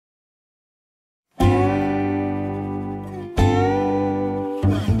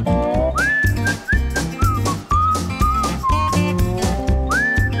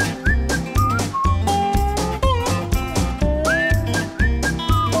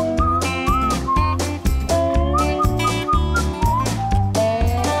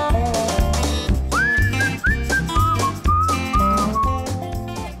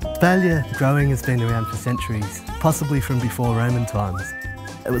Espalier growing has been around for centuries, possibly from before Roman times.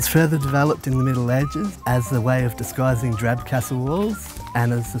 It was further developed in the Middle Ages as a way of disguising drab castle walls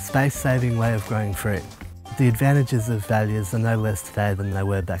and as a space-saving way of growing fruit. The advantages of espaliers are no less today than they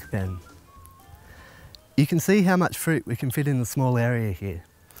were back then. You can see how much fruit we can fit in a small area here.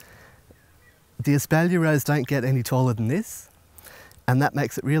 The espalier rows don't get any taller than this, and that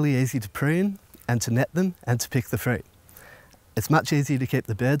makes it really easy to prune and to net them and to pick the fruit. It's much easier to keep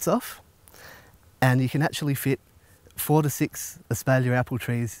the birds off, and you can actually fit 4 to 6 espalier apple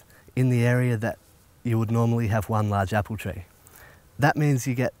trees in the area that you would normally have one large apple tree. That means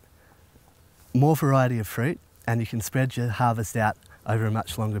you get more variety of fruit and you can spread your harvest out over a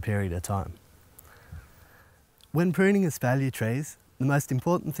much longer period of time. When pruning espalier trees, the most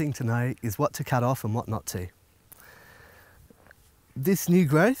important thing to know is what to cut off and what not to. This new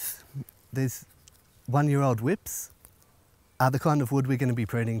growth, these 1-year-old whips, are the kind of wood we're going to be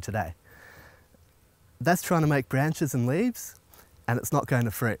pruning today. That's trying to make branches and leaves, and it's not going to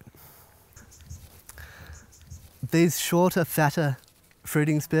fruit. These shorter, fatter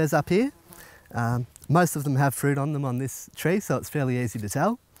fruiting spurs up here, most of them have fruit on them on this tree, so it's fairly easy to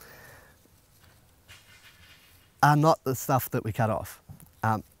tell, are not the stuff that we cut off.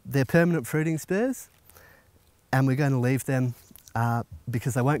 They're permanent fruiting spurs, and we're going to leave them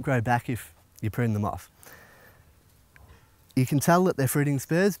because they won't grow back if you prune them off. You can tell that they're fruiting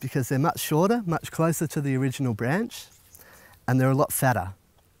spurs because they're much shorter, much closer to the original branch, and they're a lot fatter.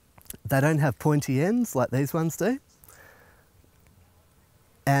 They don't have pointy ends like these ones do,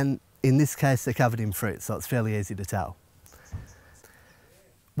 and in this case they're covered in fruit, so it's fairly easy to tell.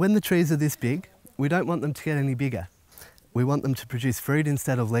 When the trees are this big, we don't want them to get any bigger. We want them to produce fruit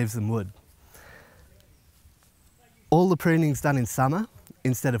instead of leaves and wood. All the pruning's done in summer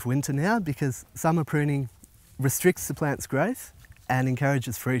instead of winter now because summer pruning restricts the plant's growth and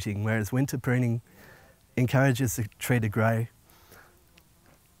encourages fruiting, whereas winter pruning encourages the tree to grow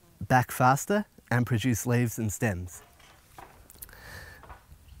back faster and produce leaves and stems.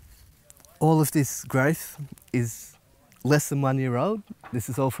 All of this growth is less than 1 year old. This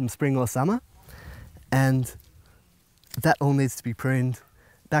is all from spring or summer, and that all needs to be pruned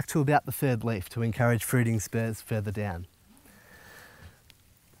back to about the 3rd leaf to encourage fruiting spurs further down.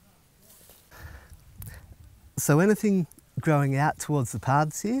 So anything growing out towards the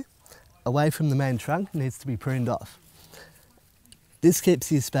paths here, away from the main trunk, needs to be pruned off. This keeps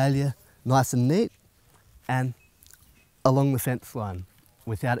the espalier nice and neat and along the fence line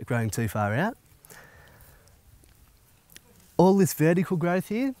without it growing too far out. All this vertical growth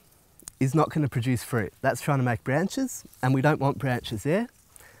here is not going to produce fruit. That's trying to make branches, and we don't want branches there.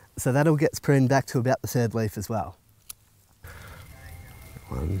 So that all gets pruned back to about the 3rd leaf as well.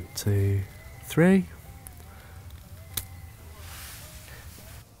 1, 2, 3.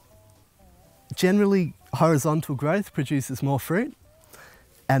 Generally, horizontal growth produces more fruit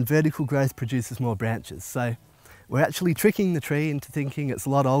and vertical growth produces more branches. So we're actually tricking the tree into thinking it's a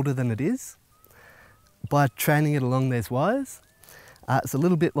lot older than it is by training it along these wires. It's a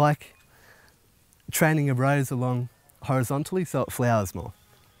little bit like training a rose along horizontally so it flowers more.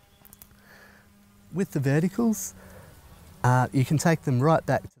 With the verticals, you can take them right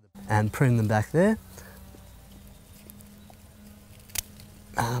back and prune them back there.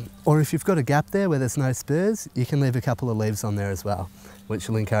 Or if you've got a gap there where there's no spurs, you can leave a couple of leaves on there as well, which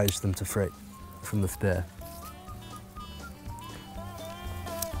will encourage them to fruit from the spur.